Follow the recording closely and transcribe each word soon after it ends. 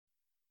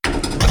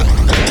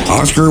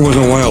Oscar was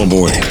a wild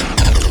boy.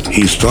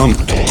 He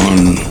stomped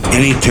on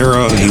any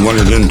terra he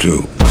wandered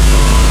into,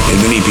 and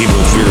many people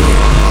feared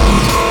him.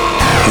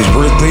 His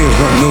birthday is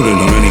not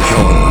noted on any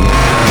calendar,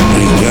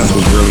 and his death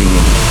was barely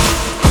known.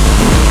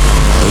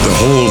 But the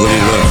hole that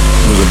he left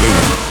was a big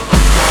one,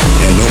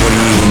 and nobody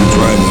even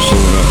tried to sew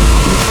it up.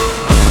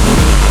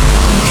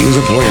 He was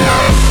a player.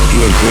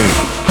 He was big.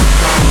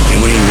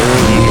 And when he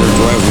rolled into your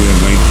driveway at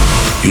night,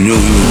 you knew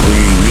he was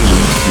bringing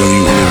music, whether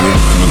you heard it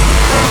or not.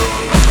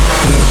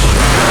 Yes.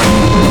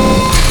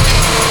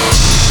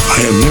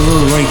 I have never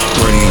liked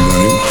writing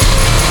about him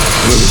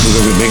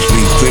because it makes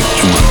me think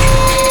too much.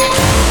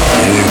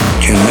 And I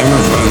can never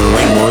find the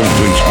right words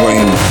to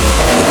explain the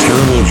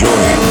terrible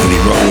joy that he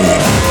brought with him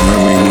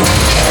wherever he went.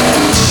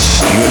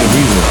 He had to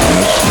be there,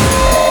 yes.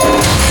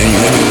 And you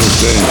had to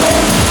understand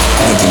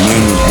that the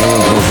man was never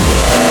comfortable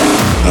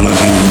unless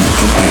he was in the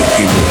company of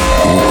people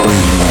who were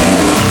crazy when he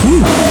was.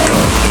 Woo!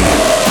 God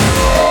damn.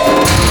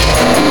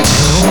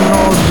 Who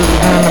knows who's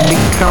gonna be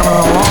coming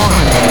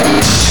along there?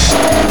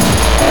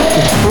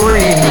 Before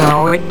you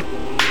know it,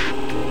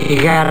 you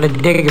gotta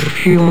dig a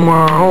few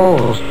more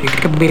holes. You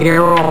could be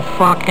there all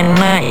fucking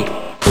night.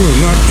 He was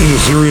not into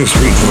serious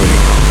street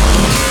fighting,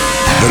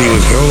 but he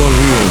was hell on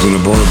wheels in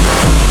a bar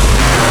battle.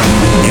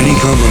 Any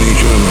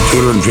combination of a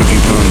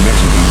 250-pound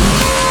Mexican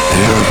and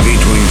LSD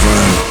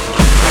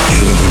 25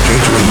 is a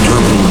potentially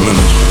terminal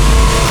limit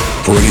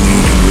for anything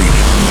you can reach.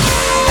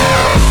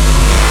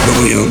 But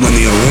when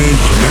the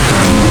alleged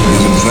Mexican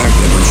is in fact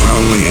a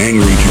profoundly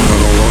angry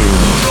Chicano lawyer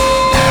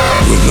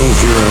with no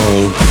fear at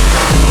all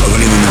of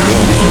anything that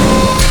walks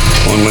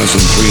on less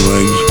than 3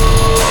 legs,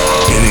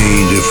 and a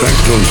de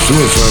facto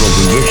suicidal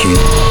conviction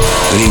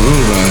that he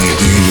will die at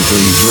the age of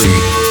 33,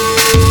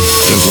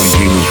 just like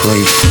Jesus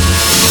Christ,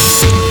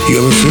 you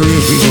have a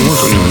serious piece of work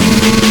on your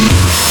hands,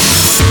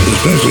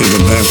 especially if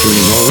the bastard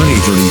is already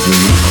 33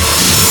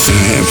 and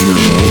a half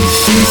years old,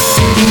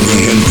 with a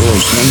head full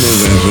of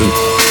Sandoz acid,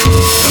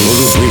 a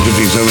local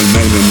 357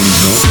 Magnum in his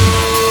belt,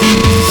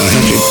 a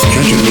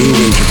hatchet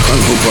moving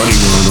Chicano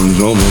bodyguard on his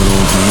elbow at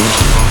all times,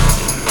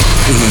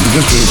 and a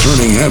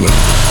disconcerting habit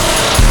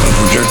of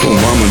projectile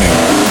vomiting,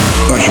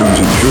 gushers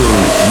of pure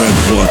red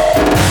blood.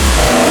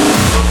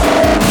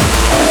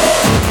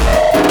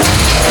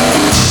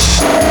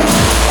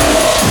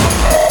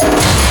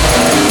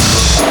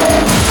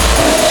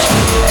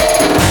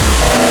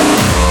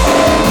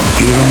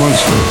 He was a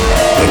monster,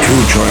 a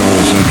true child of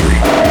the century,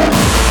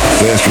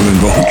 faster than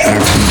Bo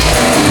Jackson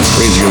and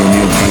crazier than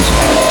Neil Tyson.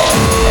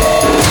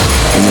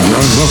 When the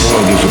ground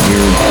buffalo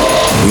disappeared,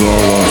 we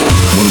all lost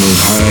one of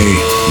those high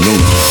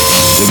notes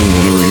that we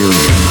will never hear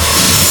again.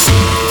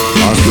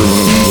 Oscar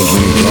was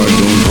one of God's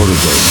own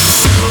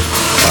prototypes,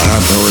 a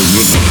high-powered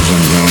mutant of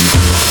some kind,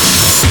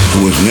 who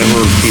was never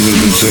even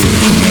considered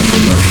for mass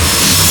production.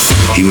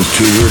 He was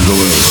too weird to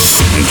live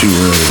and too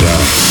rare to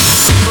die.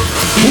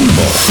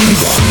 Boombo,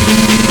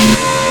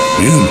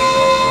 yeah.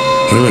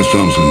 Clarence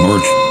Thompson,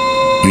 March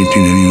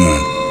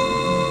 1989.